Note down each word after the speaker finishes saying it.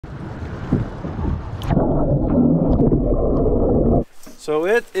So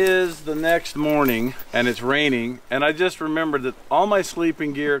it is the next morning and it's raining, and I just remembered that all my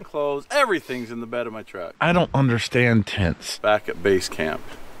sleeping gear, clothes, everything's in the bed of my truck. I don't understand tents. Back at base camp.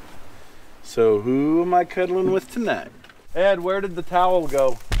 So who am I cuddling with tonight? Ed, where did the towel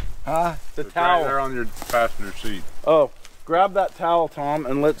go? The it's towel. right there on your passenger seat. Oh, grab that towel, Tom,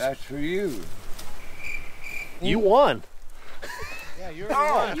 and let's... That's for you. You won. Yeah, you're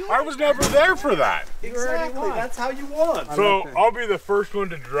I was never there for that. Exactly. That's how you won. So I'll be the first one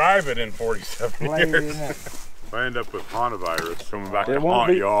to drive it in 47 years. If I end up with Honda virus, coming back to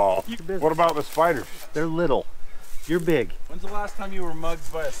haunt y'all. What about the spiders? They're little. You're big. When's the last time you were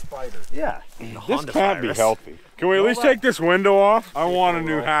mugged by a spider? Yeah. This can't be healthy. Can we at least take this window off? I want a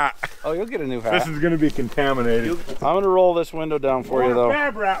new hat. Oh, you'll get a new hat. This is going to be contaminated. I'm going to roll this window down for you, though. A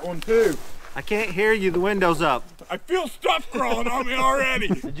fab rat one too. I can't hear you. The window's up. I feel stuff crawling on me already.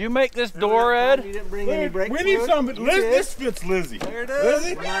 Did you make this door, Ed? You didn't bring any brake We need fluid? some, but this fits Lizzie. There it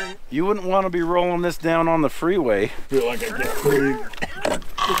is. Lizzie? You wouldn't want to be rolling this down on the freeway. I feel like I get free.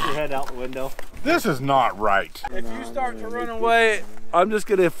 Stick your head out the window. This is not right. If you start to run away, I'm just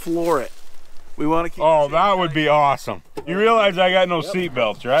going to floor it. We want to keep... Oh, that would be awesome. You realize I got no seat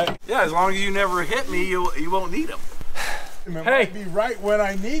belts, right? Yeah, as long as you never hit me, you won't need them. It Hey. might be right when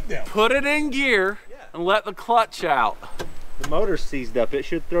I need them. Put it in gear and let the clutch out. The motor's seized up. It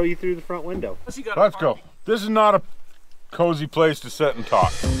should throw you through the front window. Let's go. This is not a cozy place to sit and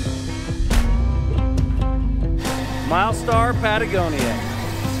talk. Milestar, Patagonia.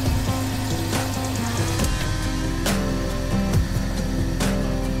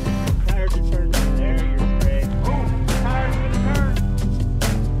 Tires are turned in there. You're great. Oh, tires gonna turn.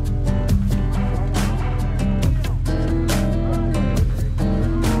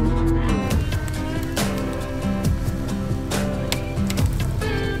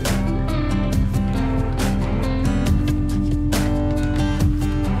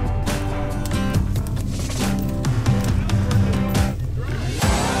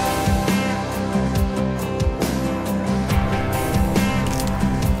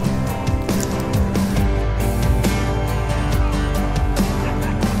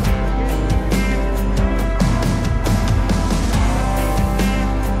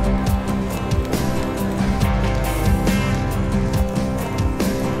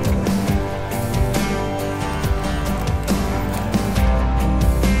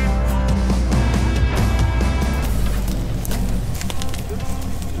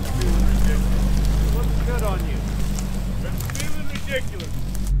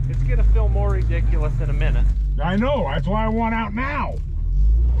 It's gonna feel more ridiculous in a minute. I know, that's why I want out now.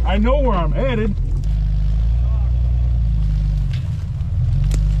 I know where I'm headed.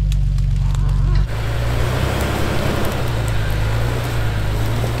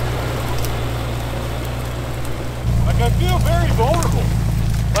 Like I feel very vulnerable.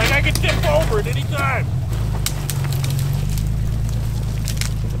 Like I could tip over at any time.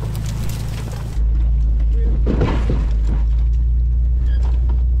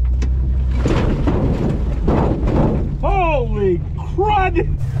 Holy crud!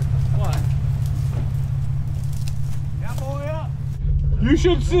 What? Yeah, boy up. You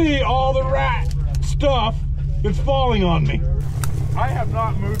should see all the rat stuff that's falling on me. I have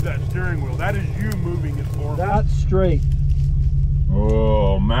not moved that steering wheel. That is you moving it for me. That's straight.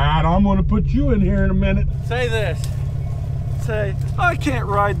 Oh, Matt, I'm going to put you in here in a minute. Say this. Say, I can't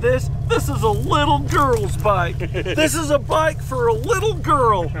ride this. This is a little girl's bike. This is a bike for a little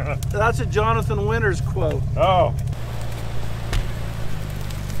girl. That's a Jonathan Winters quote. Oh.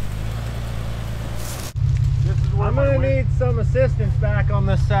 I'm gonna need some assistance back on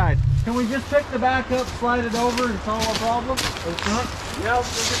this side. Can we just pick the back up, slide it over, and solve a problem? Yeah, we'll get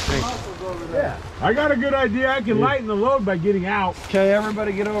some muscles over there. Yeah. I got a good idea. I can lighten the load by getting out. Okay,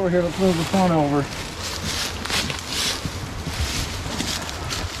 everybody get over here. Let's move the front over.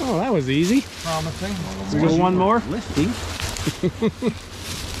 Oh, that was easy. Promising. We go one more. Listy.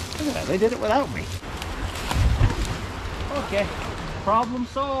 Look at that, they did it without me. Okay, problem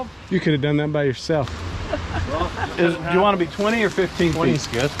solved. You could have done that by yourself. Do you want to be 20 or 15 20 feet? is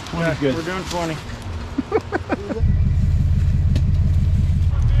good. 20 is good. We're doing 20.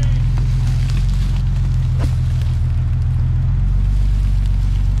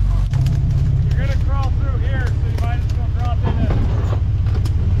 You're going to crawl through here, so you might as well drop in it.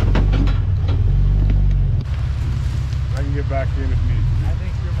 I can get back in if needed. I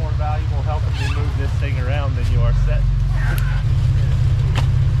think you're more valuable helping me move this thing around than you are set.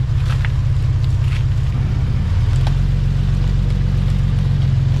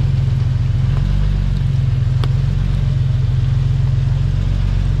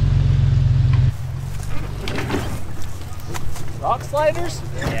 Rock sliders?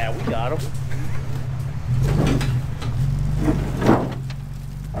 Yeah, we got them.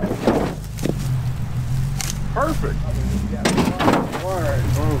 Perfect.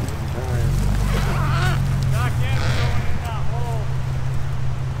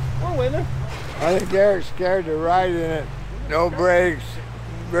 We're winning. I think Eric's scared to ride in it. No brakes,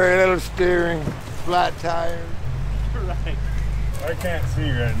 very little steering, flat tires. Right. I can't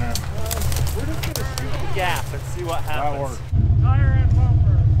see right now. We're just gonna shoot the gap and see what happens. That works. Tire and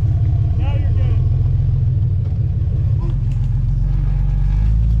bumper. Now you're good.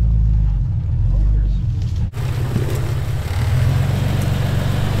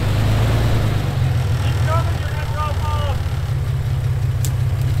 Keep coming, you're gonna drop off.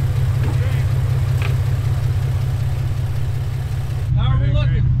 How are we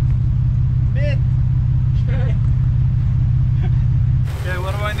looking? Mid. Okay,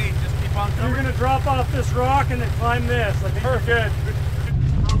 what do I need? Just keep on coming? You're gonna drop off this rock and then climb this. I think you're good.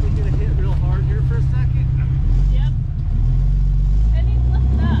 Probably gonna hit real hard here for a second. Yep. It needs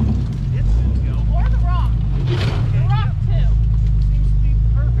lifted up. It's good to go. Or the rock. The rock too. Seems to be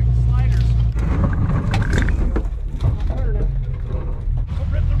perfect. Sliders. I'll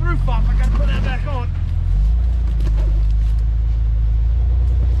rip the roof off. I gotta put that back on.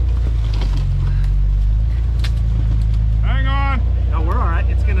 Hang on. No, we're all right.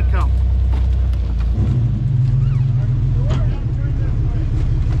 It's gonna come.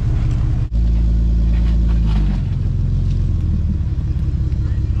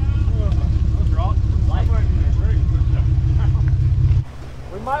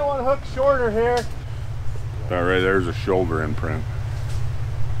 We might want to hook shorter here. That right there's a shoulder imprint.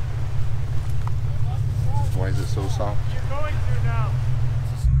 Why is it so soft? You're going to now.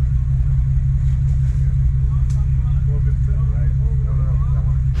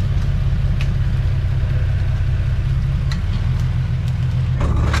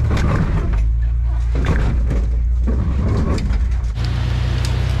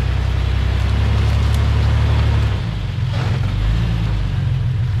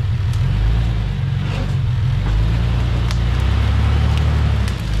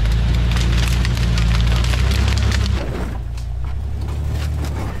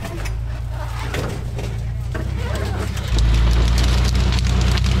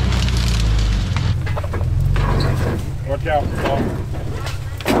 Look out, Paul.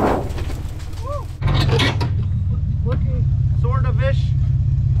 Looking sort of ish.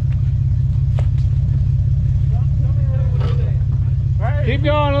 Keep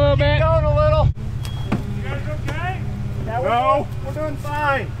going a little bit. Going a little. You guys okay? Yeah, No. we're doing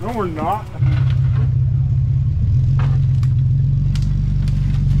fine. No, we're not.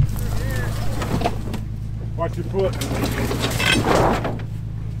 Watch your foot.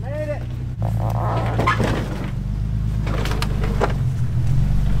 Made it.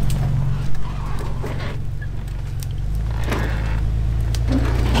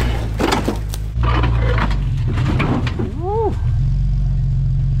 Woo.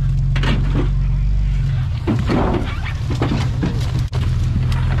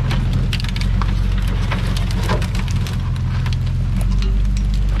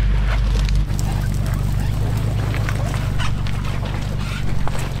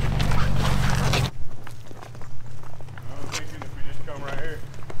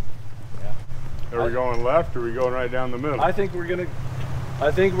 Are we going left or are we going right down the middle? I think we're gonna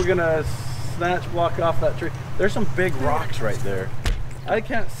snatch block off that tree. There's some big rocks right there. I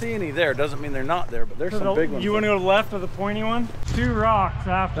can't see any there. Doesn't mean they're not there, but there's some big ones. You want to go left of the pointy one? 2 rocks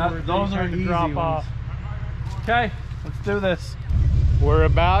afterwards. Those are easy drop ones. off. Okay, let's do this. We're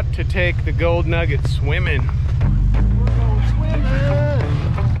about to take the gold nugget swimming.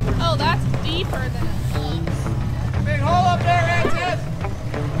 Oh, that's deeper than it looks. Big hole up there, Antis.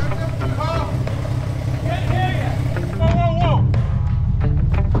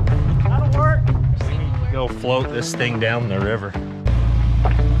 That'll work. Go float this thing down the river.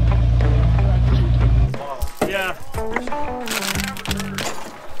 Yeah.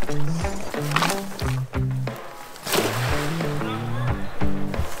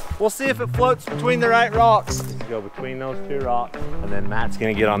 We'll see if it floats between the right rocks. Go between those 2 rocks, and then Matt's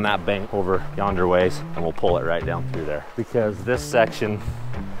gonna get on that bank over yonder ways, and we'll pull it right down through there. Because this section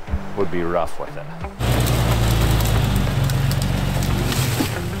would be rough with it.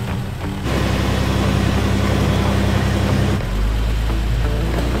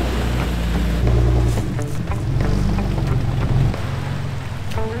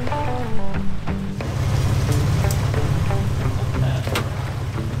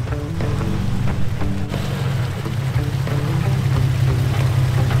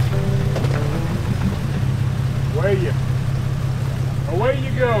 Weigh you.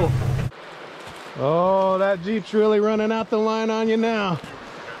 that Jeep's really running out the line on you now.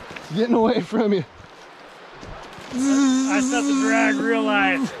 It's getting away from you. I set the drag real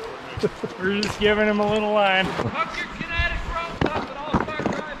light. We're just giving him a little line. Hook your kinetic ropes up and I'll start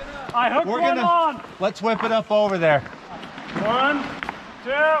driving up. I hooked one on. Let's whip it up over there. 1,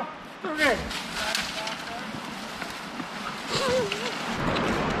 2, 3.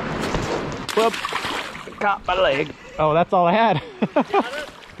 Whoop. Caught my leg. Oh, that's all I had.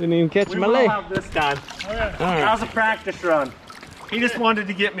 Didn't even catch my leg. We'll have this time. Okay. That was a practice run. He just wanted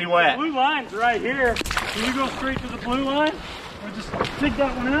to get me wet. The blue line's right here. Can you go straight to the blue line? Or just dig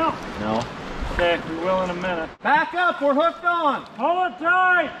that one out? No. Okay, we will in a minute. Back up, we're hooked on. Hold it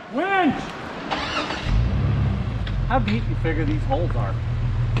tight. Winch. How deep do you figure these holes are?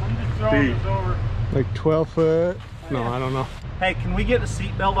 I'm just throwing this over. Like 12 foot? No, I don't know. Hey, can we get the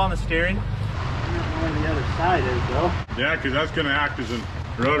seatbelt on the steering? I don't know where the other side is, though. Yeah, because that's going to act as a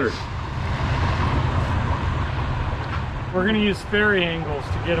rudder. We're going to use ferry angles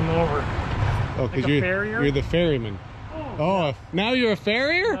to get them over. Oh, because you're the ferryman. Oh, now you're a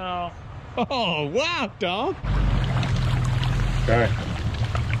farrier? No. Oh, wow, Tom. Okay.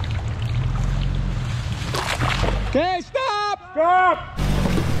 Okay, stop! Stop!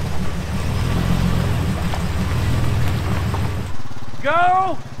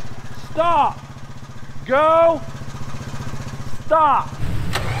 Go, stop. Go, stop.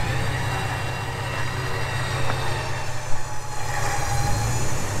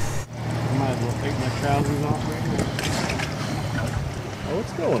 I might as well take my trousers off right now. Oh,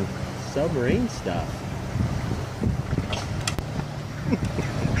 it's going submarine stuff.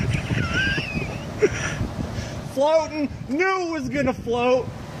 Floating! Knew it was gonna float!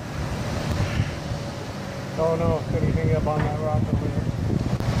 Oh no, couldn't hang up on that rock over there.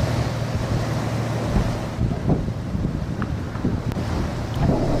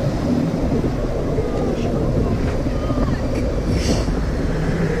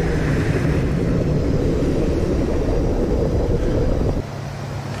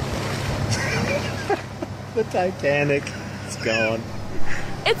 The Titanic. It's gone.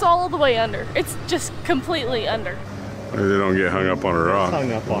 It's all the way under. It's just completely under. They don't get hung up on a rock.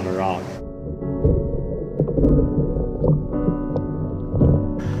 Hung up on a rock.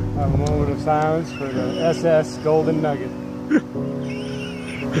 Have a moment of silence for the SS Golden Nugget.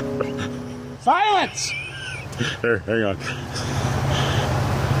 Silence! Here, hang on.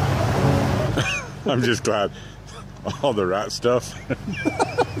 I'm just glad all the rat stuff.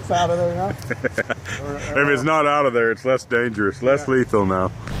 It's out of there now. If it's not out of there, it's less dangerous, less lethal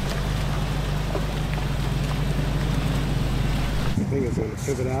now. I think it's going to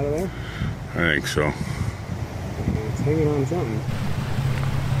pivot out of there. I think so. It's hanging on something.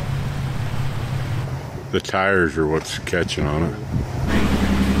 The tires are what's catching on it.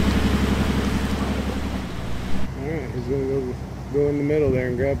 Alright, he's going to go in the middle there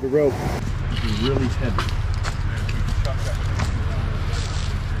and grab the rope. This is really heavy.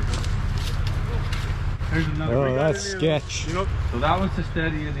 Oh, that's sketch. So that one's to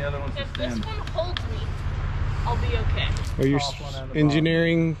steady and the other one's to If this stand. one holds me, I'll be okay. Are your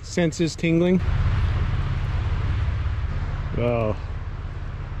engineering senses tingling? Oh.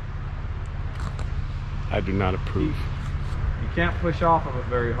 I do not approve. You can't push off of it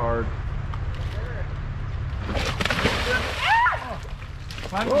very hard.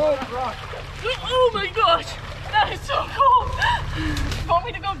 Oh my gosh! That is so cool! You want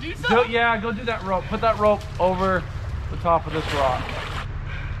me to go do something? Yeah, go do that rope. Put that rope over the top of this rock.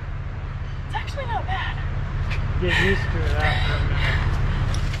 It's actually not bad. Get used to it after a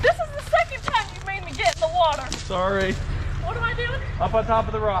minute. This is the second time you made me get in the water. Sorry. What am I doing? Up on top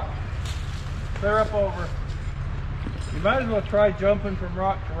of the rock. Clear up over. You might as well try jumping from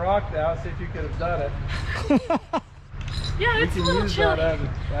rock to rock now, see if you could have done it. Yeah, it's a We can little use chilly. that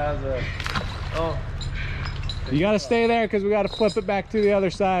as a... Oh. You gotta stay there because we gotta flip it back to the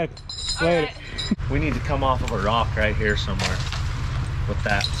other side later. Alright. We need to come off of a rock right here somewhere with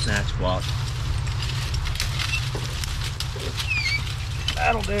that snatch block.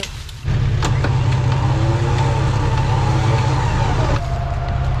 That'll do.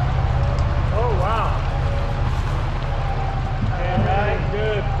 Oh, wow. Okay, right,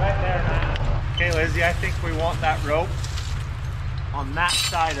 good. Right there, man. Okay, Lizzie, I think we want that rope on that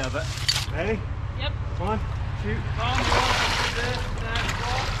side of it. Ready? Yep. One, two.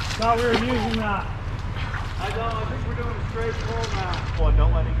 Thought we were using that. I think we're doing a straight pull now. Well,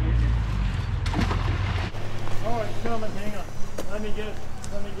 don't let it get you. Oh, it's coming. Hang on. Let me get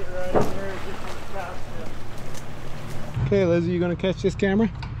right in there and get some fast. Okay, Lizzie, you gonna catch this camera?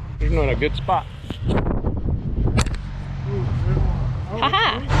 You're not a good spot.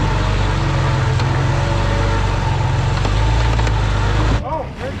 Haha.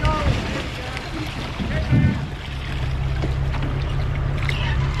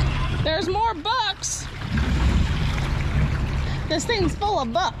 There's more bucks. This thing's full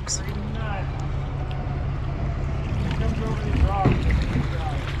of bucks.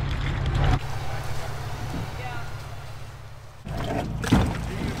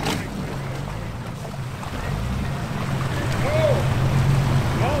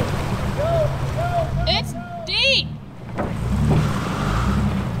 It's deep.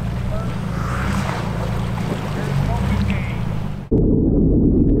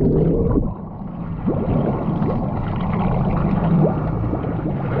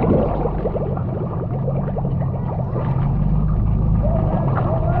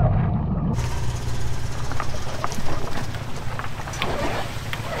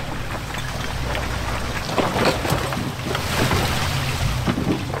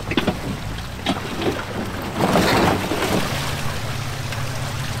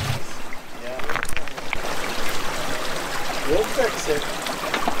 We'll fix it.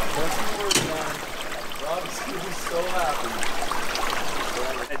 Once the word's done, Rob's gonna be so happy.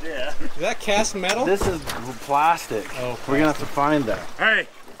 Idea. Is that cast metal? This is plastic. Oh, we're gonna have to find that. Hey,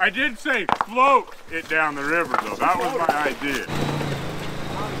 I did say float it down the river though. That was my idea.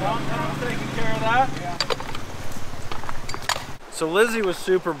 Tom's taking care of that? Yeah. So Lizzie was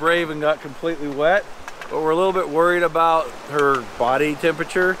super brave and got completely wet, but we're a little bit worried about her body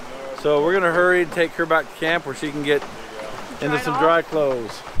temperature. So we're gonna hurry and take her back to camp where she can get into some dry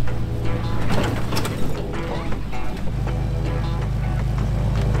clothes.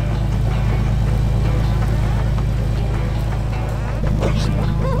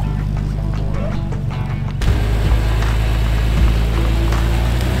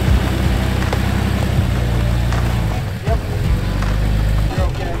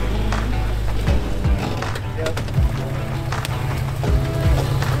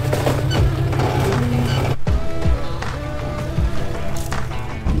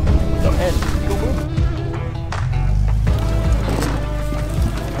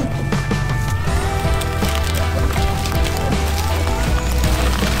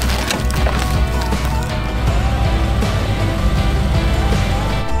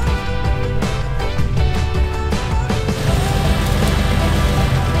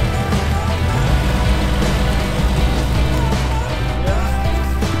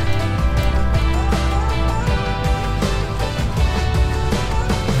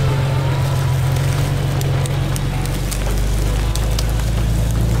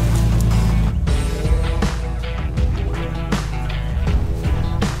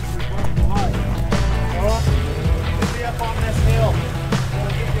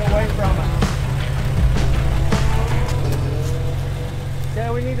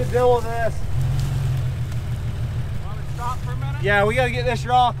 Deal with this. Want to stop for a minute? Yeah, we gotta get this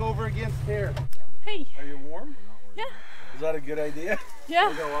rock over against here. Hey. Are you warm? Yeah. Is that a good idea? Yeah.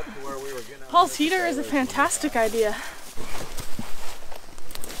 We'll go up to where we were getting Paul's heater is a fantastic idea.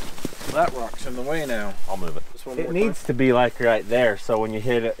 That rock's in the way now. I'll move it. It needs to be like right there, so when you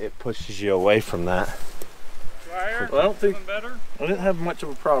hit it, it pushes you away from that. Fire? Well, I don't think better. I didn't have much of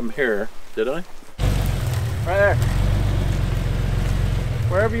a problem here, did I? Right there.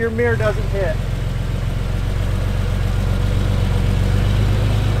 Wherever your mirror doesn't hit.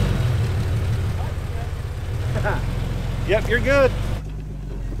 Yep, you're good.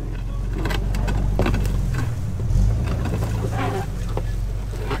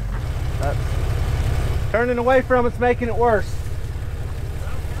 Turning away from it's making it worse.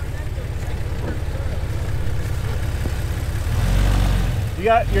 You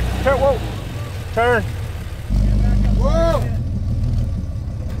got your turn. Whoa! Turn. Whoa!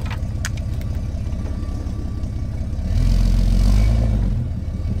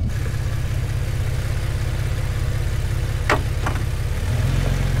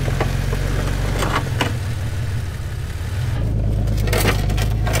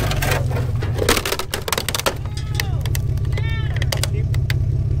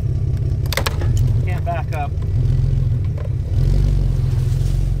 Can't back up.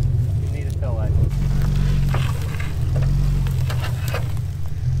 You need a tail light.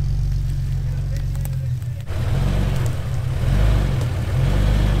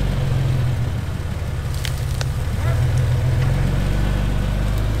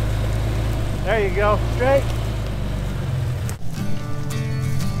 There you go, straight.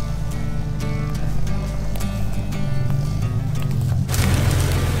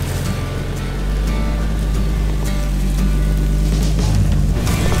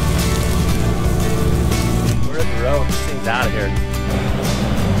 We're at the road. This thing's out of here.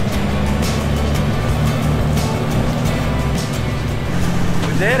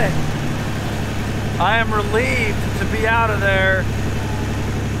 We did it. I am relieved to be out of there.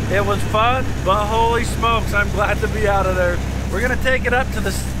 It was fun, but holy smokes, I'm glad to be out of there. We're gonna take it up to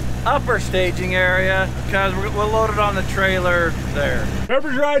the upper staging area because we'll load it on the trailer there.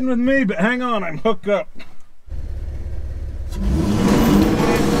 Pepper's riding with me, but hang on, I'm hooked up.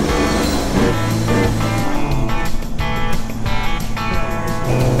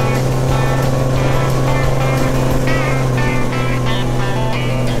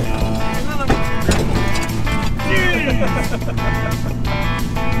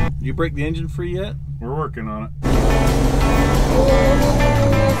 You break the engine free yet? We're working on it.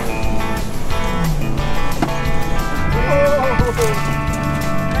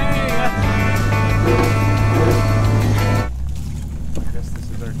 I guess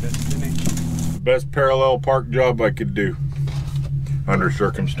this is our destination. Best parallel park job I could do under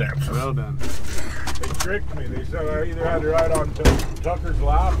circumstances. Well done. They tricked me. They said I either had to ride on Tucker's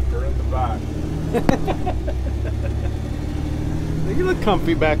lap or in the back. You look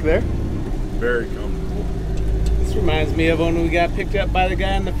comfy back there. Very comfortable. This reminds me of when we got picked up by the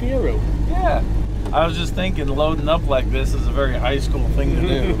guy in the Fiero. Yeah. I was just thinking loading up like this is a very high school thing to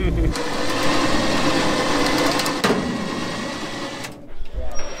do.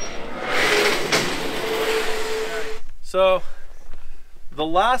 So the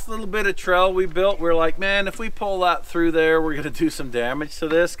last little bit of trail we built, we were like, man, if we pull that through there, we're gonna do some damage to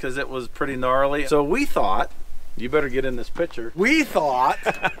this because it was pretty gnarly. So we thought, you better get in this picture. We thought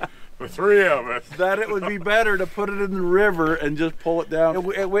The three of us. that it would be better to put it in the river and just pull it down.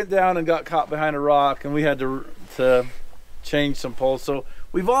 It went down and got caught behind a rock, and we had to change some poles. So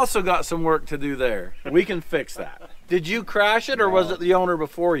we've also got some work to do there. We can fix that. Did you crash it, or was it the owner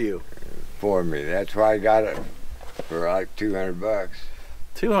before you? For me. That's why I got it for like 200 bucks.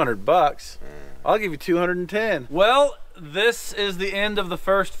 200 bucks? I'll give you 210. Well, this is the end of the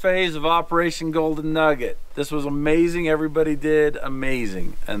first phase of Operation Golden Nugget. This was amazing. Everybody did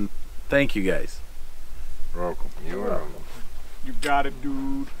amazing. And thank you guys. Welcome. You're welcome. You got it,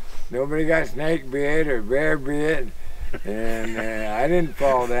 dude. Nobody got snake bit or bear bit, and I didn't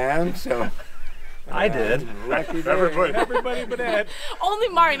fall down, so. I did. Lucky there. Everybody but Ed. Only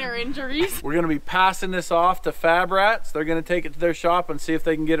minor injuries. We're going to be passing this off to Fab Rats. They're going to take it to their shop and see if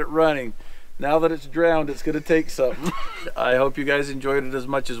they can get it running. Now that it's drowned, it's going to take something. I hope you guys enjoyed it as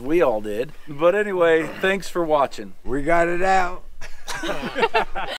much as we all did. But anyway, thanks for watching. We got it out.